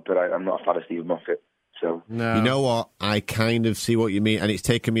well, but I'm not a fan of Stephen Moffat. So. No. You know what? I kind of see what you mean, and it's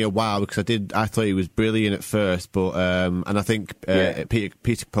taken me a while because I thought he was brilliant at first, but and I think Peter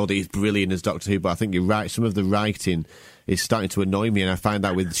Capaldi is brilliant as Doctor Who, but I think you're right. Some of the writing is starting to annoy me, and I find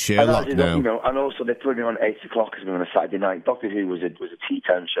that with Sherlock now. And also they're putting it on 8 o'clock on a Saturday night. Doctor Who was a tea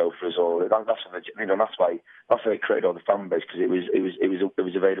time show for us all. That's why they created all the fan base, because it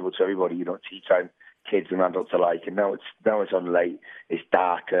was available to everybody. Tea time, kids and adults alike. And now it's on late. It's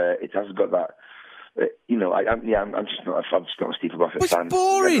darker. It hasn't got that. I'm just not a Stephen Moffat fan. It's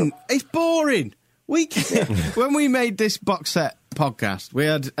boring. It's boring. When we made this box set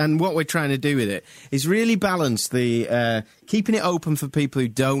podcast. And what we're trying to do with it is really balance the keeping it open for people who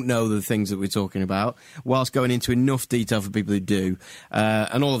don't know the things that we're talking about, whilst going into enough detail for people who do,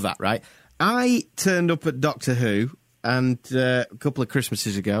 and all of that, right? I turned up at Doctor Who and a couple of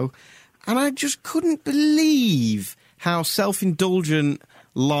Christmases ago, and I just couldn't believe how self-indulgent,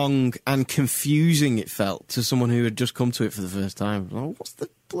 long, and confusing it felt to someone who had just come to it for the first time. Oh, what's the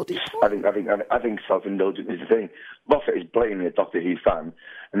bloody point? I think self-indulgent is the thing. Moffat is blatantly a Doctor Who fan,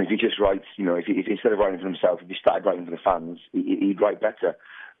 and if he just writes, if instead of writing for himself, if he started writing for the fans, he'd write better.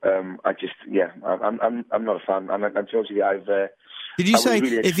 I'm not a fan. And to be honest with you, Did you say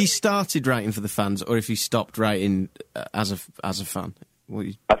really if he started writing for the fans, or if he stopped writing as a fan? I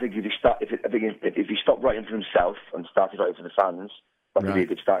think if he stopped writing for himself and started writing for the fans, that would be a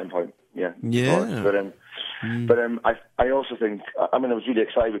good starting point. Yeah. But I also think, I was really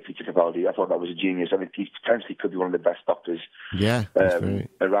excited with Peter Capaldi. I thought that was a genius. I think he potentially could be one of the best doctors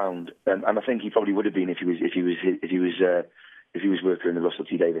around. And I think he probably would have been if he was working in the Russell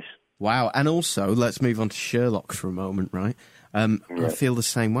T Davies. Wow. And also, let's move on to Sherlock for a moment, right? I feel the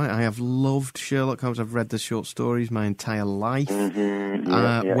same way. I have loved Sherlock Holmes. I've read the short stories my entire life.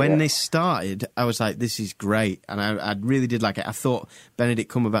 When this started, I was like, this is great. And I really did like it. I thought Benedict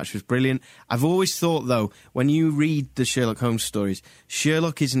Cumberbatch was brilliant. I've always thought, though, when you read the Sherlock Holmes stories,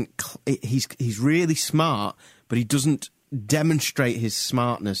 Sherlock isn't... He's really smart, but he doesn't demonstrate his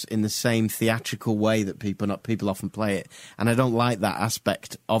smartness in the same theatrical way that people often play it, and I don't like that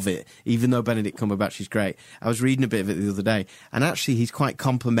aspect of it, even though Benedict Cumberbatch is great. I was reading a bit of it the other day, and actually he's quite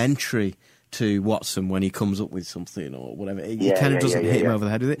complimentary to Watson when he comes up with something or whatever. He kind of doesn't hit him over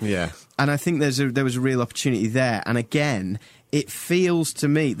the head with it. Yeah. And I think there was a real opportunity there, and again, it feels to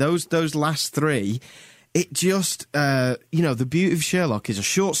me, those last three... It just, the beauty of Sherlock is a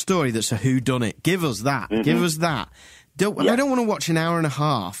short story that's a whodunit. Give us that. Give us that. I don't want to watch an hour and a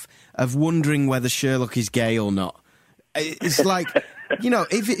half of wondering whether Sherlock is gay or not. It's like,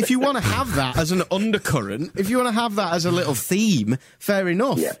 if you want to have that as an undercurrent, if you want to have that as a little theme, fair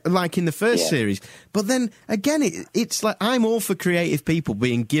enough, like in the first series. But then, again, it's like, I'm all for creative people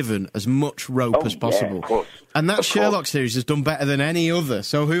being given as much rope as possible. Of course. And that Sherlock series has done better than any other,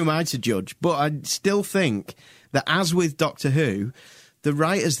 so who am I to judge? But I still think that, as with Doctor Who, the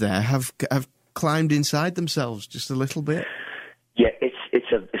writers there have climbed inside themselves just a little bit. Yeah,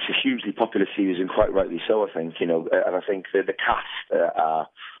 it's a hugely popular series, and quite rightly so, I think. And I think the cast are,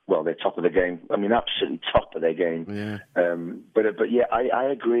 they're top of the game. I mean, absolutely top of their game. Yeah. But yeah, I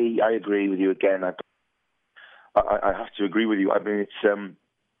agree. I agree with you again. I have to agree with you. I mean,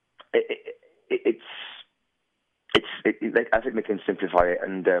 I think they can simplify it,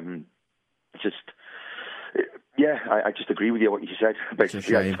 and I just agree with you what you said.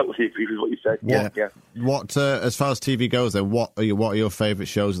 Basically, I totally agree with what you said. Yeah. What, as far as TV goes, then, what are your favourite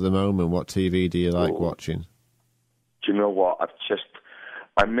shows at the moment? What TV do you like watching? Do you know what?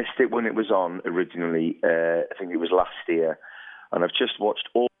 I missed it when it was on originally. I think it was last year, and I've just watched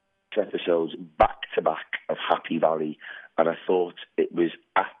all episodes back to back of Happy Valley, and I thought it was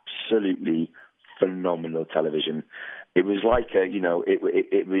absolutely phenomenal television. It was like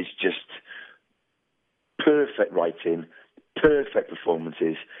it was just perfect writing, perfect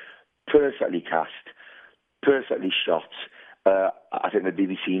performances, perfectly cast, perfectly shot. I think the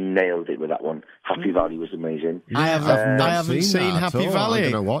BBC nailed it with that one. Happy Valley was amazing. I haven't seen Happy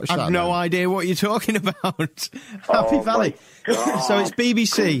Valley. I've no idea what you're talking about. Happy Valley. So it's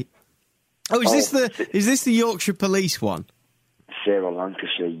BBC. Oh, is this the Yorkshire Police one? Sarah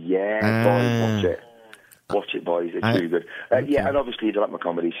Lancashire, boys, watch it. Watch it, boys. It's really good. And obviously you like my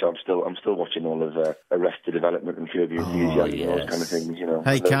comedy, so I'm still watching all of Arrested Development and Curb Your Enthusiasm, all those kind of things.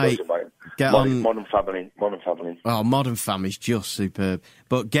 Hey, Kate, get on Modern Family. Oh, Modern Family's just superb.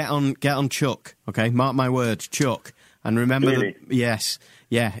 But get on Chuck. Okay, mark my words, Chuck. And remember it's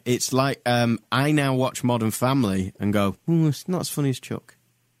like I now watch Modern Family and go, it's not as funny as Chuck.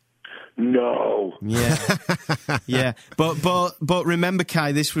 No. Yeah. Yeah. But remember,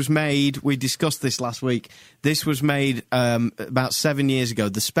 Kai, this was made, we discussed this last week, this was made about 7 years ago.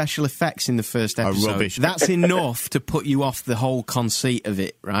 The special effects in the first episode, rubbish. That's enough to put you off the whole conceit of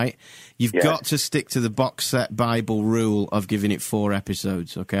it, right? You've got to stick to the box set Bible rule of giving it 4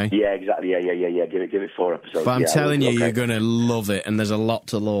 episodes, okay? Yeah, exactly. Yeah. Give it 4 episodes. But I'm telling you, you're going to love it, and there's a lot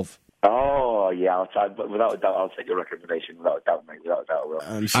to love. Oh, yeah, without a doubt, I'll take your recommendation. Without a doubt, mate. Without a doubt, I will.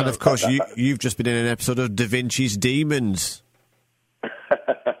 And of course, you've just been in an episode of Da Vinci's Demons.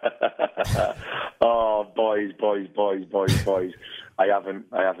 Oh, boys. I haven't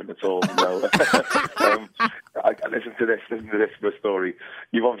at all, no. I Listen to this for a story.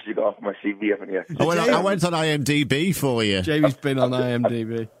 You've obviously got off my CV, haven't you? I went on IMDb for you. Jamie's been on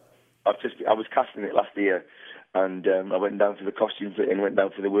IMDb. I was casting it last year, and I went down to the costume fitting, went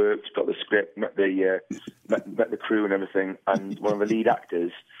down to the works, got the script, met the crew and everything, and one of the lead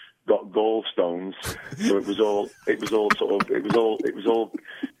actors got gallstones, so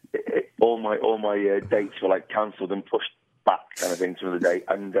all my dates were like cancelled and pushed back, kind of thing, to another day,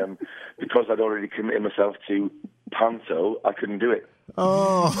 and because I'd already committed myself to panto, I couldn't do it.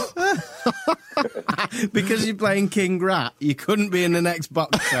 Oh. Because you're playing King Rat, you couldn't be in the next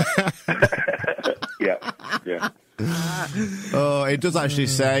box set. Yeah. Oh, it does actually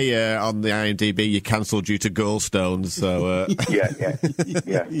say on the IMDb you cancelled due to gallstones, so... Yeah.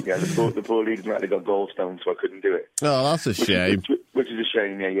 The poor lead actually got gallstones, so I couldn't do it. Oh, that's a shame. Which is a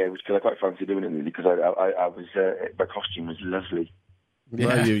shame, yeah, because I quite fancy doing it, really, because I was... my costume was lovely. Yeah.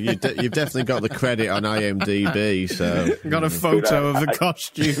 Well, you've definitely got the credit on IMDb, so... Got a photo of the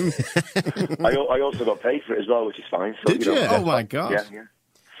costume. I also got paid for it as well, which is fine. So, Did you? Oh, my God. Yeah.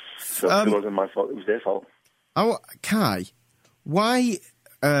 So it wasn't my fault, it was their fault. Oh, Kai, why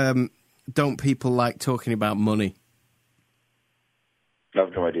don't people like talking about money? I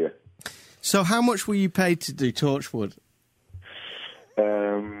have no idea. So how much were you paid to do Torchwood?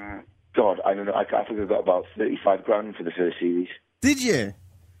 God, I don't know. I think I got about 35 grand for the first series. Did you?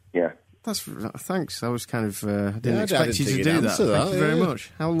 Yeah. Thanks. I was kind of... I didn't expect you to do that. Thank you very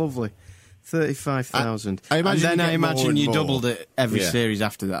much. How lovely. 35,000. I imagine you doubled it every series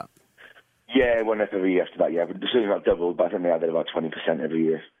after that. Yeah, one every year after that, yeah. But certainly not doubled, but I think they added about 20% every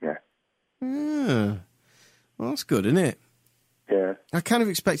year, yeah. Well, that's good, isn't it? Yeah. I kind of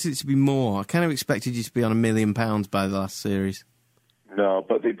expected it to be more. I kind of expected you to be on £1 million by the last series. No,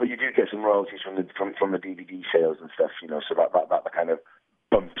 but you do get some royalties from the DVD sales and stuff, so that kind of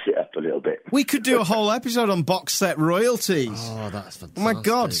bumps it up a little bit. We could do a whole episode on box set royalties. Oh, that's fantastic. Oh, my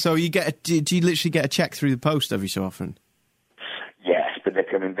God. So do you literally get a cheque through the post every so often? Yes, but they're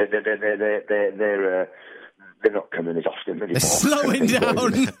coming. They're not coming as often anymore. They're slowing down.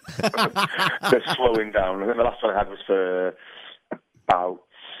 They're slowing down. I think the last one I had was for about,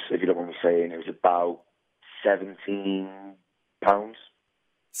 if you don't mind me saying, it was about £17.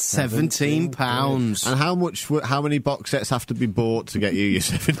 £17. And how many box sets have to be bought to get you your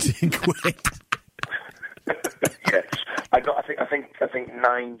 17 quid? Yes, I think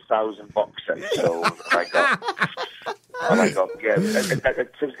 9,000 box sets sold. And I got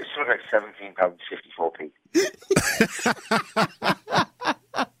it's sort of like £17.54p.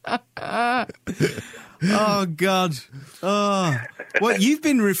 Oh, God. Oh. Well, you've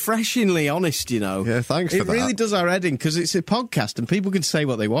been refreshingly honest, Yeah, thanks for that. It really does our head in, because it's a podcast and people can say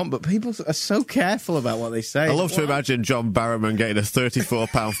what they want, but people are so careful about what they say. I love to imagine John Barrowman getting a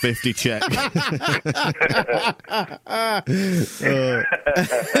 £34.50 cheque.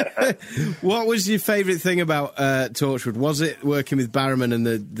 What was your favourite thing about Torchwood? Was it working with Barrowman and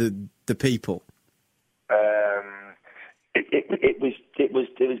the people?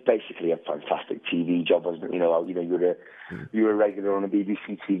 It was basically a fantastic TV job, wasn't it? You were a regular on a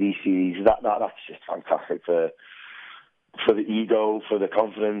BBC TV series. That's just fantastic for the ego, for the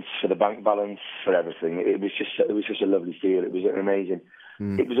confidence, for the bank balance, for everything. It was just a lovely feel. It was amazing.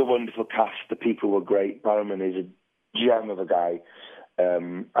 It was a wonderful cast. The people were great. Barrowman is a gem of a guy,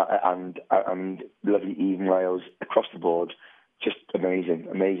 and lovely Eve Miles across the board. Just amazing,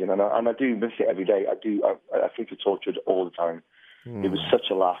 and I do miss it every day. I think of Torchwood all the time. It was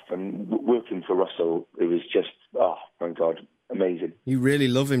such a laugh, and working for Russell, it was just, oh my God, amazing. You really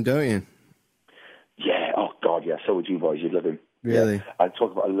love him, don't you? Yeah, oh God, yeah, so would you boys, you'd love him. Really? Yeah. And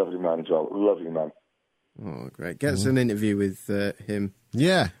talk about a lovely man as well, lovely man. Oh, great. Get us an interview with him.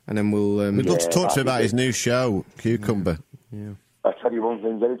 Yeah. And then we'll... We'd love to talk to him about his new show, Cucumber. Yeah. I'll tell you one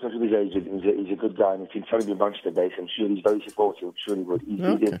thing, get in touch with his agent, he's a good guy, and if he's telling me Manchester based, I'm sure he's very supportive, I'm sure he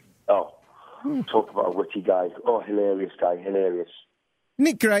would. Talk about a witty guy. Oh, hilarious guy, hilarious.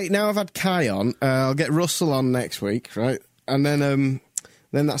 Isn't it great? Now I've had Kai on, I'll get Russell on next week, right? And then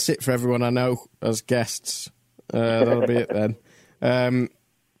that's it for everyone I know as guests. That'll be it then.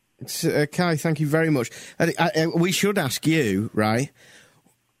 Kai, thank you very much. We should ask you, right,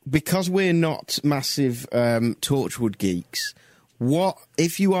 because we're not massive Torchwood geeks, what,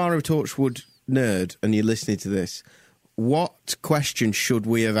 if you are a Torchwood nerd and you're listening to this, what question should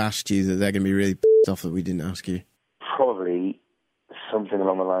we have asked you that they're going to be really pissed off that we didn't ask you? Probably something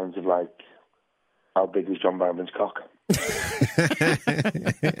along the lines of, like, how big is John Barrowman's cock?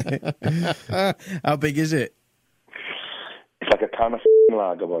 How big is it? It's like a can of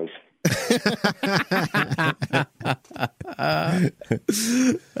lager, boys.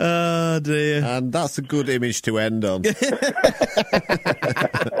 Oh, dear. And that's a good image to end on.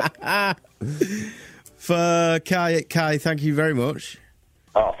 For Kai, thank you very much.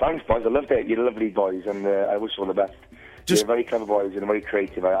 Oh, thanks, boys. I loved it. You're lovely boys, and I wish you all the best. You're very clever boys and very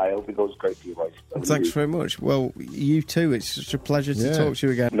creative. I hope it goes great for you boys. Thanks very much. Well, you too. It's such a pleasure to talk to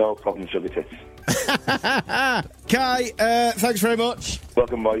you again. No problem, sugar tits. Kai, thanks very much.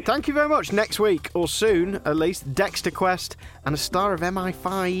 Welcome, boys. Thank you very much. Next week, or soon at least, Dexter Quest and a star of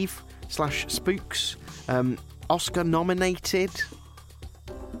MI5/Spooks, Oscar nominated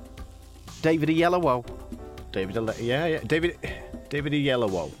David Oyelowo. David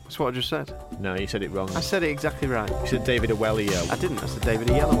Oyelowo. That's what I just said. No, you said it wrong. I said it exactly right. You said David Oyelowo. I didn't. I said David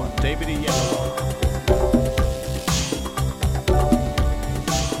Oyelowo. David Oyelowo.